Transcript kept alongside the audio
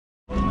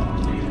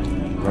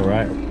All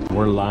right,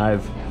 we're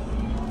live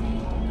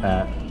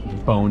at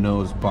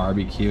Bonos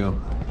BBQ.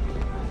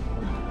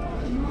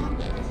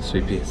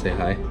 Sweet Pea, say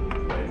hi.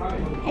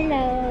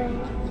 Hello.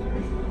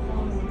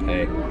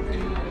 Hey.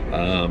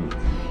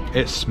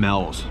 It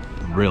smells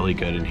really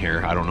good in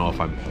here. I don't know if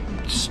I'm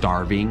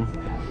starving,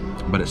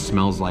 but it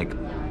smells like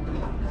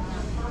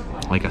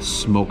a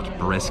smoked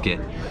brisket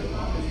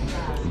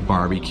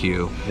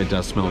barbecue. It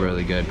does smell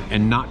really good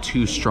and not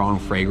too strong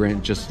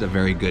fragrant, just a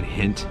very good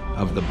hint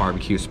of the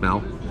barbecue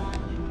smell.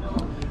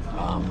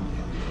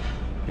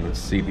 You can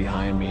see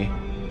behind me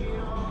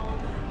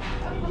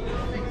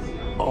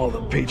all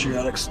the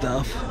patriotic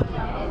stuff.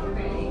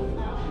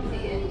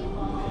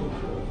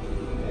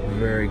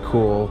 Very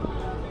cool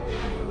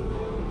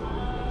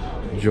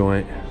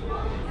joint.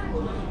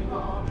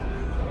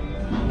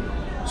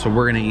 So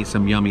we're gonna eat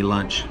some yummy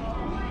lunch.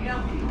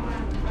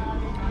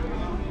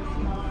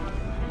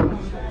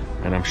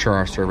 And I'm sure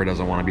our server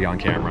doesn't want to be on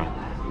camera.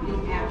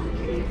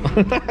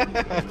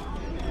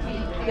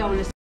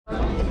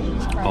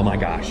 Oh my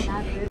gosh.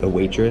 The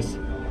waitress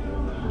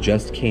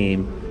just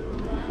came.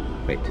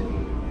 Wait.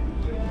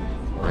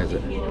 Why is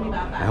it?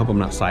 I hope I'm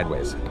not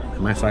sideways.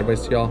 Am I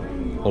sideways to y'all?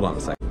 Hold on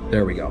a sec.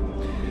 There we go.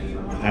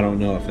 I don't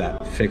know if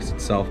that fixed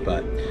itself,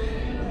 but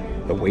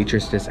the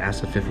waitress just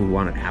asked if we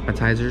wanted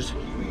appetizers.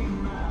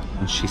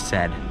 And she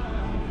said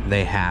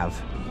they have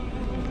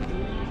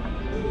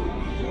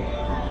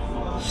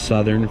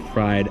southern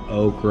fried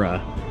okra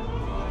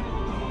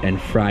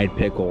and fried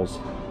pickles,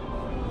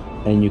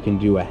 and you can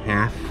do a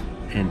half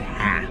and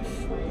half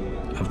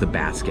of the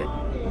basket.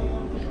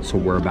 So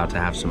we're about to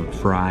have some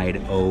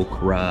fried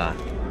okra,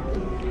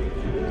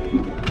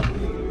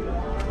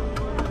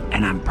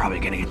 and I'm probably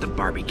gonna get the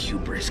barbecue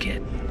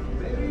brisket.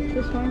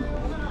 This one?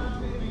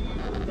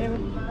 This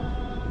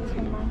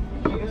one, Mom.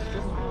 I guess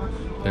this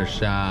one. They're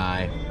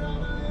shy.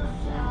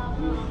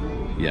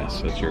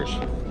 Yes, that's yours.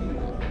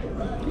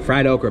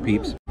 Fried okra,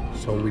 peeps.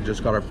 So we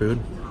just got our food.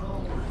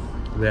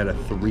 They had a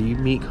 3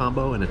 meat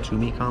combo and a 2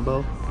 meat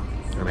combo,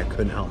 and I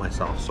couldn't help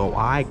myself. So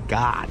I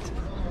got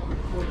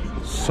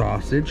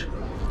sausage,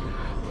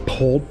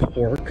 pulled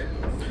pork,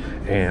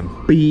 and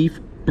beef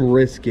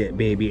brisket,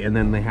 baby. And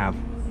then they have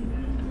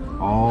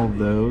all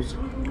those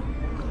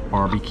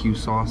barbecue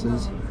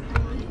sauces.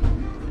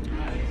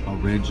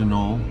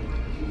 Original,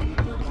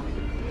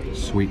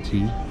 sweet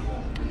tea,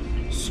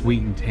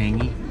 sweet and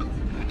tangy,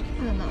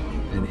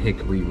 and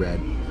hickory red.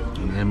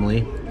 And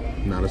Emily,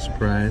 not a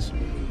surprise.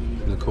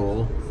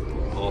 Nicole,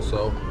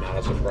 also not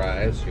a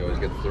surprise. She always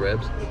gets the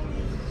ribs.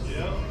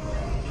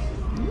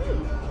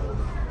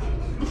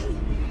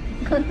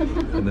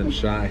 And then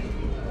Shy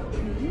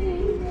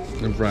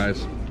and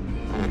fries.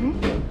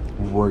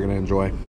 We're gonna enjoy.